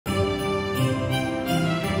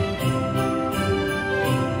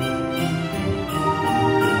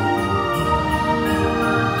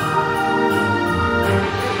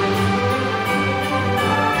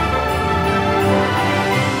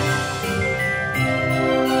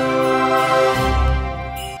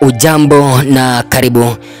Ujambo na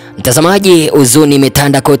karibu. Mtazamaji, huzuni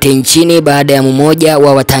imetanda kote nchini baada ya mmoja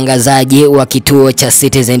wa watangazaji wa kituo cha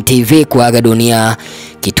Citizen TV kuaga dunia.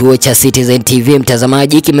 Kituo cha Citizen TV,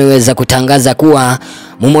 mtazamaji, kimeweza kutangaza kuwa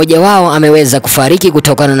mmoja wao ameweza kufariki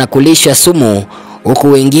kutokana na kulishwa sumu,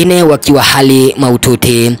 huku wengine wakiwa hali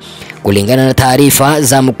mahututi. Kulingana na taarifa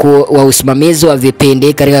za mkuu wa usimamizi wa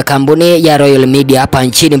vipindi katika kampuni ya Royal Media hapa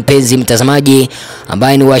nchini, mpenzi mtazamaji,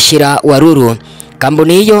 ambaye ni Wachira Waruru,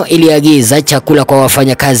 kampuni hiyo iliagiza chakula kwa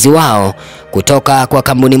wafanyakazi wao kutoka kwa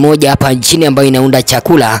kampuni moja hapa nchini ambayo inaunda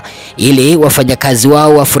chakula ili wafanyakazi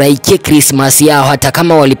wao wafurahikie Christmas yao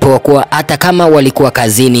hata kama walikuwa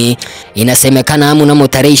kazini. Inasemekana mnamo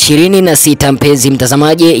tarehe 26 mpenzi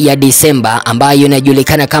mtazamaji ya Disemba, ambayo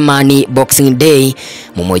inajulikana kama ni Boxing Day,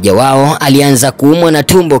 mmoja wao alianza kuumwa na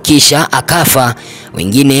tumbo kisha akafa,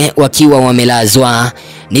 wengine wakiwa wamelazwa.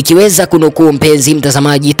 Nikiweza kunukuu mpenzi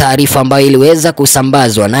mtazamaji taarifa ambayo iliweza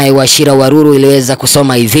kusambazwa naye Wachira Waruru, iliweza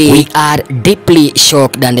kusoma hivi: We are deeply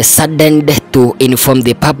shocked and saddened to inform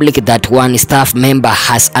the public that one staff member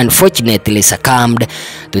has unfortunately succumbed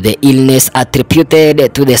to the illness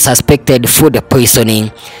attributed to the suspected food poisoning.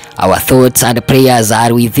 Our thoughts and prayers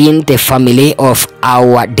are within the family of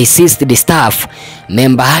our deceased staff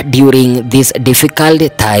member during this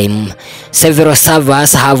difficult time. Several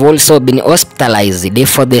servers have also been hospitalized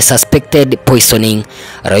for the suspected poisoning.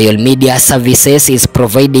 Royal Media Services is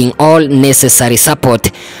providing all necessary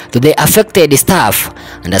support to the affected staff,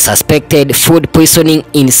 and the suspected food poisoning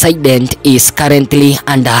incident is currently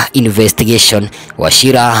under investigation.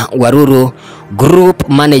 Wachira Waruru, Group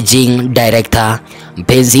Managing Director.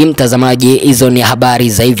 Mpenzi mtazamaji, hizo ni habari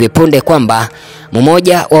za hivi punde kwamba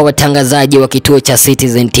mmoja wa watangazaji wa kituo cha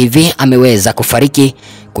Citizen TV ameweza kufariki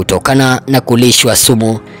kutokana na kulishwa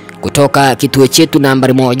sumu. Kutoka kituo chetu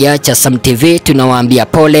nambari 1 cha Sam TV tunawaambia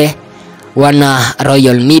pole wana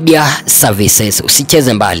Royal Media Services.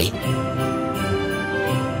 Usicheze mbali.